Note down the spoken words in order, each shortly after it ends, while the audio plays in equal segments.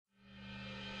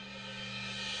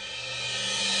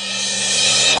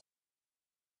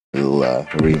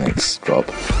remix drop.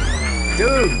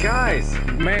 Dude, guys,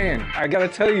 man, I gotta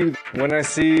tell you, when I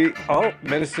see,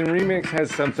 Medicine Remix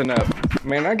has something up,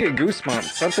 man, I get goosebumps.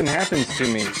 Something happens to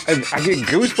me. I get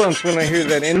goosebumps when I hear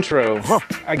that intro.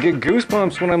 I get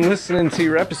goosebumps when I'm listening to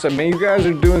your episode. Man, you guys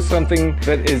are doing something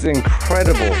that is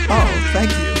incredible. Oh,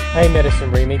 thank you. Hey,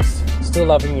 Medicine Remix. Still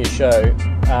loving your show.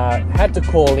 Had to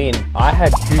call in. I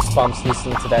had goosebumps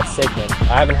listening to that segment.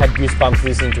 I haven't had goosebumps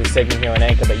listening to a segment here on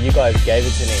Anchor, but you guys gave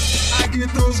it to me. I get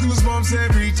those goosebumps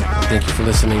every time. Thank you for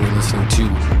listening. You're listening to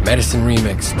Medicine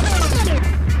Remix.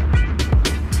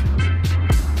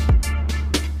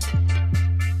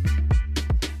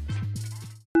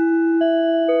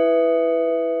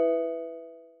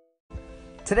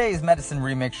 Today's Medicine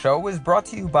Remix show is brought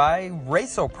to you by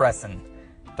Raceopressin,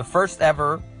 the first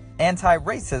ever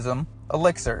anti-racism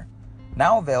elixir,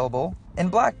 now available in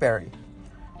BlackBerry.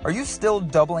 Are you still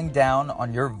doubling down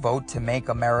on your vote to make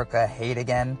America hate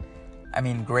again? I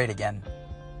mean, great again.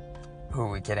 Who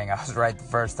are we kidding? I was right the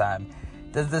first time.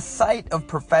 Does the sight of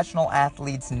professional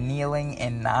athletes kneeling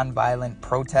in nonviolent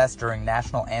protest during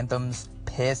national anthems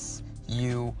piss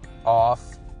you off?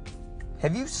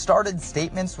 Have you started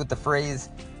statements with the phrase,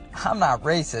 "I'm not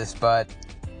racist, but..."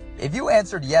 If you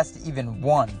answered yes to even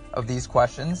one of these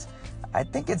questions, I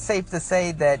think it's safe to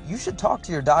say that you should talk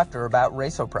to your doctor about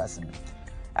Raceopressin.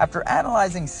 After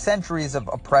analyzing centuries of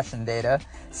oppression data,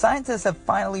 scientists have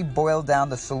finally boiled down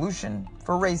the solution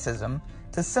for racism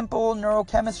to simple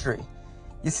neurochemistry.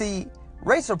 You see,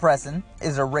 Raceopressin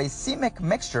is a racemic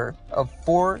mixture of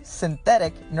 4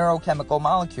 synthetic neurochemical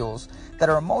molecules that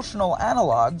are emotional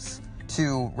analogs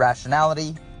to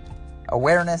rationality,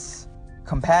 awareness,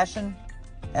 compassion,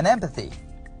 and empathy.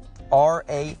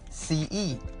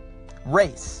 RACE.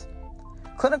 Race.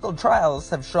 Clinical trials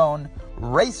have shown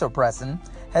Raceopressin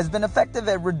has been effective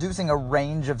at reducing a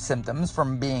range of symptoms,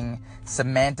 from being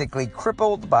semantically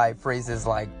crippled by phrases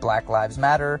like Black Lives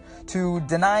Matter to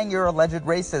denying your alleged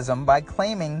racism by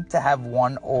claiming to have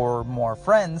one or more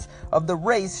friends of the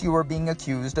race you are being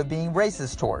accused of being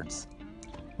racist towards.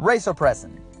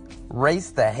 Raceopressin.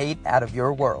 Race the hate out of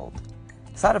your world.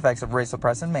 Side effects of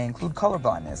Raceopressin may include color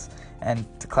blindness. And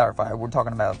to clarify, we're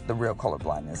talking about the real color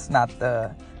blindness, not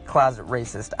the closet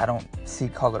racist, I don't see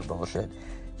color bullshit.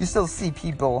 You still see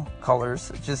people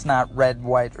colors, just not red,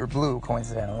 white, or blue,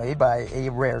 coincidentally, by a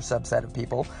rare subset of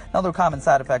people. Another common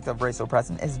side effect of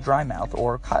Raceopressin is dry mouth,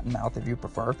 or cotton mouth if you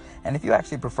prefer. And if you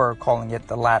actually prefer calling it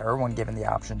the latter when given the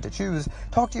option to choose,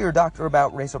 talk to your doctor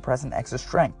about Raceopressin Extra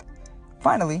Strength.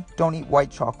 Finally, don't eat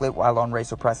white chocolate while on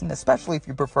Raceopressin, especially if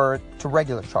you prefer it to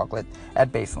regular chocolate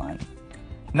at baseline.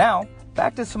 Now,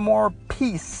 back to some more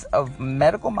Peace of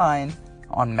Medical Mind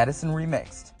on Medicine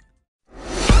Remixed.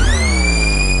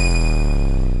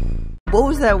 What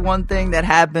was that one thing that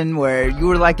happened where you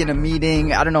were like in a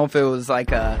meeting? I don't know if it was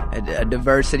like a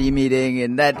diversity meeting,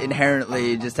 and that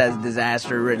inherently just has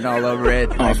disaster written all over it.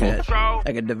 Like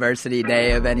a diversity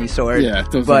day of any sort. Yeah,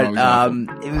 but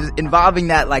it was involving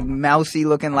that like mousy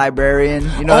looking librarian.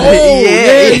 You know?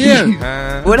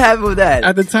 Yeah. What happened with that?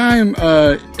 At the time,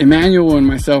 Emmanuel and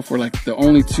myself were like the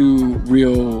only 2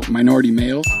 real minority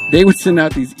males. They would send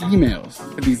out these emails,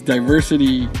 these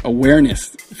diversity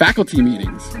awareness faculty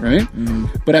meetings, right? Mm-hmm.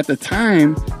 But at the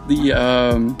time,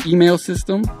 the email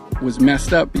system was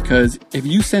messed up, because if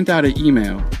you sent out an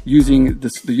email using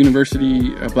the university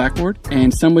Blackboard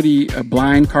and somebody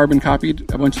blind carbon copied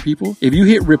a bunch of people, if you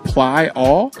hit reply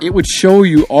all, it would show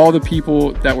you all the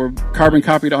people that were carbon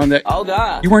copied on that. Oh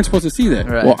God! You weren't supposed to see that.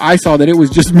 Right. Well, I saw that it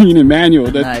was just me and Emmanuel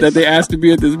that they asked to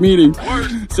be at this meeting.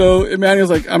 So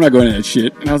Emmanuel's like, "I'm not going to that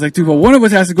shit." And I was like, "Dude, well, one of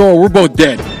us has to go or we're both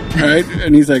dead." All right?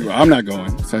 And he's like, "Well, I'm not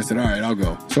going." So I said, "All right, I'll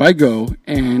go." So I go,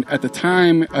 and at the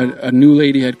time, a new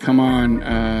lady had come on,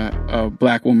 a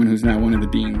black woman who's now one of the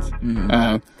deans,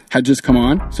 had just come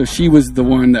on. So she was the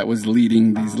one that was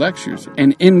leading these lectures.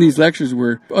 And in these lectures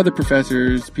were other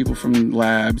professors, people from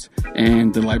labs,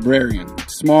 and the librarian.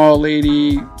 Small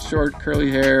lady, short, curly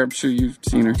hair. I'm sure you've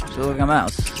seen her. She looked like a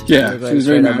mouse. Yeah, she was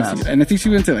very mousy. And I think she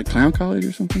went to like clown college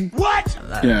or something. What?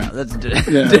 Yeah. That's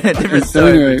different story.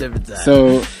 Anyway, different time.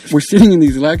 so we're sitting in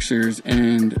these lectures,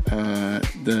 and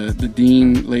the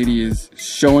dean lady is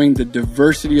showing the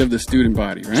diversity of the student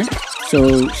body, right?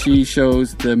 So she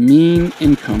shows the mean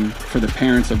income for the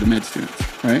parents of the med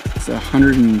students, right? It's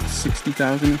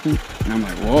 160,000, I think. And I'm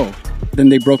like, whoa. Then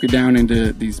they broke it down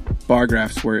into these bar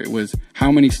graphs where it was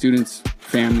how many students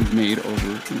families made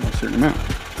over a certain amount.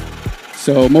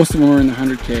 So most of them are in the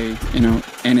 100K,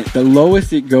 and the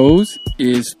lowest it goes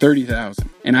is 30,000.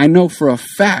 And I know for a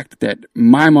fact that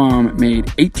my mom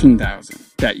made 18,000.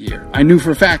 that year. I knew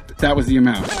for a fact that was the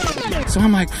amount. So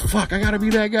I'm like, fuck, I gotta be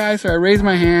that guy. So I raised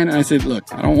my hand and I said, look,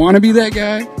 I don't want to be that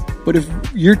guy, but if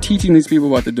you're teaching these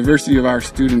people about the diversity of our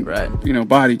student,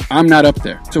 body, I'm not up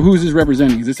there. So who's this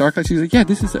representing? Is this our class? She's like, yeah,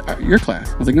 this is your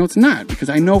class. I was like, no, it's not, because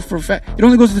I know for a fact it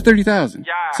only goes to 30,000.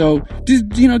 Yeah. So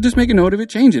just make a note of it,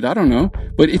 change it. I don't know,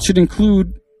 but it should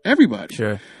include everybody.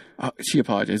 Sure. She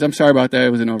apologized. I'm sorry about that.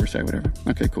 It was an oversight, whatever.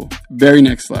 Okay, cool. Very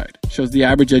next slide shows the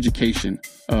average education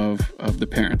of the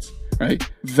parents, right?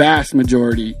 Vast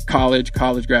majority college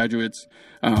graduates,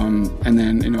 and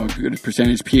then, a good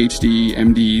percentage PhD,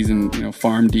 MDs, and,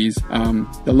 PharmDs.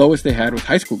 The lowest they had was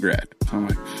high school grad. So I'm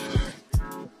like,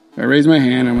 I raised my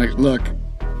hand. I'm like, look,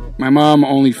 my mom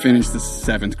only finished the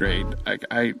 7th grade.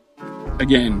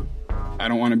 I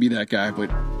don't want to be that guy,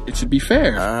 but it should be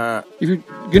fair. If you're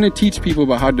going to teach people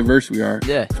about how diverse we are,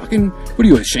 fucking, what are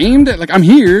you, ashamed? Like, I'm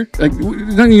here. Like,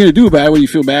 there's nothing you're going to do about it. What, you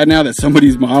feel bad now that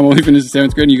somebody's mom only finished the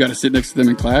 7th grade and you got to sit next to them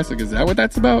in class? Like, is that what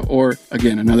that's about? Or,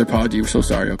 again, another apology. We're so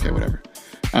sorry. Okay, whatever.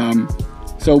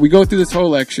 So we go through this whole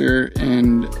lecture,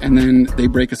 and then they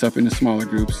break us up into smaller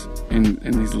groups in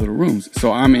these little rooms.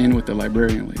 So I'm in with the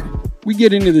librarian lady. We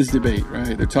get into this debate,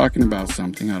 right? They're talking about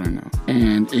something, I don't know.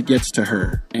 And it gets to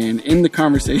her. And in the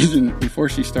conversation, before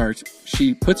she starts,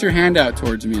 she puts her hand out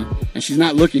towards me, and she's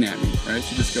not looking at me, right?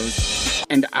 She just goes,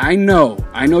 and I know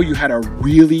you had a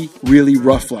really, really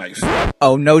rough life.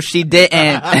 Oh, no, she didn't.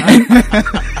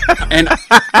 And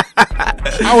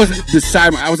I was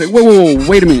beside I was like, whoa,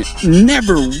 wait a minute.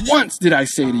 Never once did I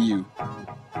say to you,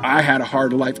 I had a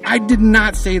hard life. I did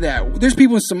not say that. There's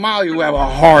people in Somalia who have a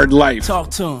hard life. Talk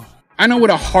to them. I know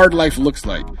what a hard life looks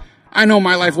like. I know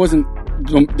my life wasn't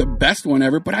the best one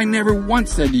ever, but I never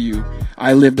once said to you,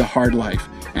 I lived a hard life.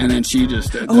 And then she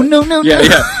just... no.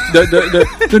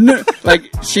 Like,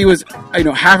 she was,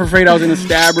 half afraid I was going to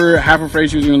stab her, half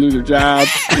afraid she was going to lose her job.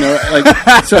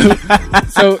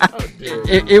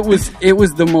 It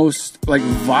was the most, like,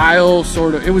 vile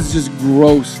sort of... It was just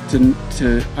gross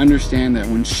to understand that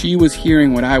when she was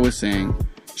hearing what I was saying,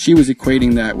 she was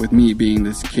equating that with me being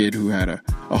this kid who had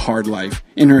a hard life.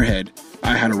 In her head,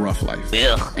 I had a rough life.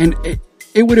 Ugh. And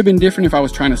it would have been different if I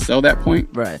was trying to sell that point.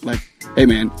 Right. Like, hey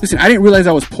man, listen, I didn't realize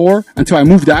I was poor until I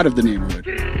moved out of the neighborhood.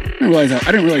 I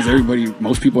didn't realize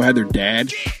most people had their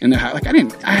dad in their house. Like,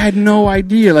 I had no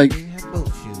idea. Like,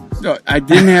 no, I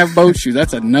didn't have boat shoes.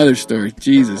 That's another story.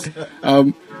 Jesus.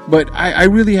 But I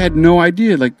really had no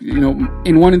idea. Like,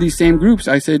 in one of these same groups,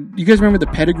 I said, you guys remember the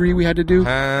pedigree we had to do?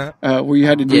 Where you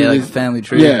had to do like family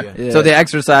tree. Yeah. So the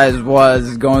exercise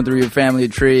was going through your family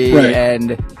tree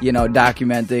and,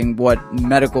 documenting what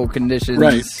medical conditions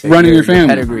running your family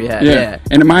pedigree had. Yeah.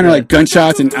 And mine are like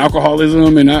gunshots and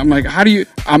alcoholism. And I'm like,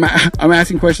 I'm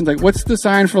asking questions like, what's the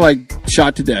sign for like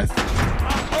shot to death?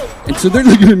 And so they're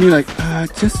looking at me like,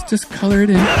 just color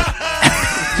it in.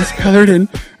 Just color it in,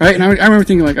 right? And I remember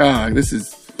thinking like, this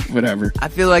is whatever. I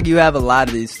feel like you have a lot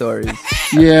of these stories.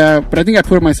 Yeah, but I think I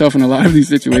put myself in a lot of these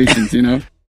situations,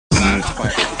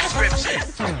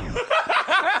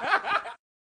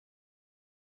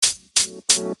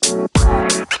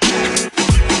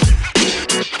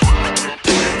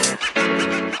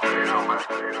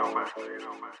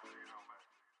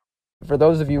 For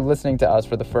those of you listening to us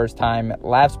for the first time,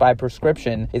 Laughs by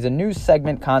Prescription is a new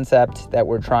segment concept that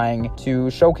we're trying to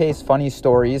showcase funny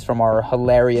stories from our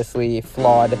hilariously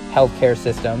flawed healthcare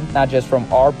system, not just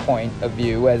from our point of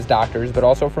view as doctors, but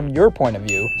also from your point of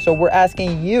view. So we're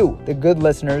asking you, the good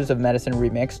listeners of Medicine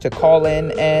Remix, to call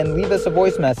in and leave us a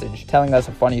voice message telling us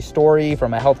a funny story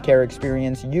from a healthcare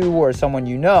experience you or someone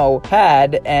you know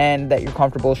had and that you're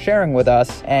comfortable sharing with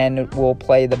us, and we'll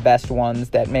play the best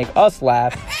ones that make us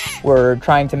laugh. We're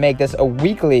trying to make this a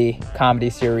weekly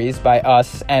comedy series by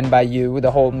us and by you,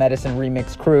 the whole Medicine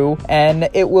Remix crew, and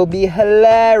it will be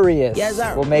hilarious. Yes,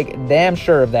 sir. We'll make damn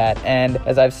sure of that. And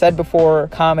as I've said before,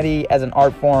 comedy as an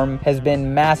art form has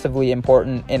been massively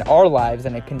important in our lives,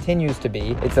 and it continues to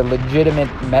be. It's a legitimate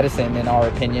medicine in our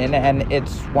opinion, and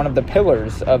it's one of the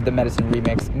pillars of the Medicine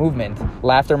Remix movement.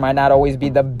 Laughter might not always be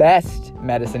the best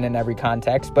medicine in every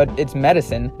context, but it's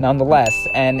medicine nonetheless,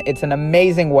 and it's an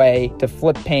amazing way to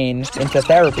flip pain into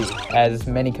therapy. As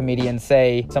many comedians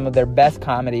say, some of their best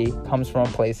comedy comes from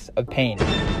a place of pain.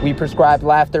 We prescribe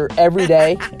laughter every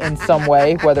day in some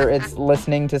way, whether it's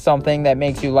listening to something that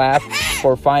makes you laugh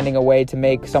or finding a way to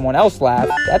make someone else laugh.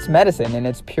 That's medicine in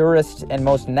its purest and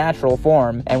most natural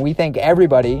form, and we think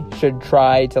everybody should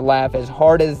try to laugh as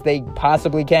hard as they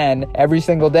possibly can every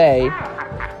single day.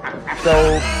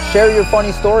 So share your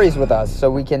funny stories with us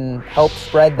so we can help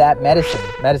spread that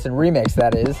medicine remix,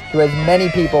 that is, to as many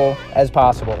people as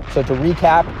possible. So to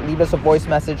recap, leave us a voice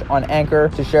message on Anchor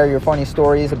to share your funny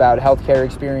stories about healthcare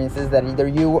experiences that either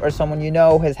you or someone you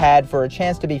know has had for a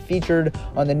chance to be featured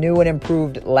on the new and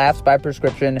improved Laughs by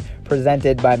Prescription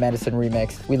presented by Medicine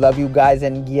Remix. We love you guys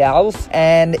and gals,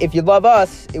 and if you love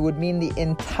us, it would mean the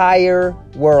entire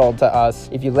world to us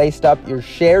if you laced up your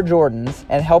Share Jordans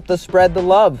and helped us spread the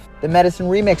love the Medicine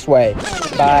Remix way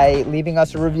by leaving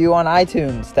us a review on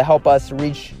iTunes to help us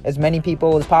reach as many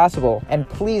people as possible. And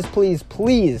please, please,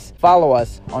 please follow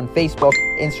us on Facebook,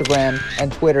 Instagram,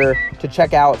 and Twitter to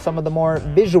check out some of the more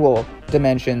visual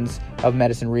dimensions of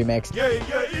Medicine Remix.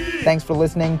 Thanks for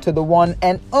listening to the one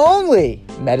and only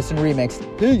Medicine Remix.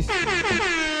 Peace.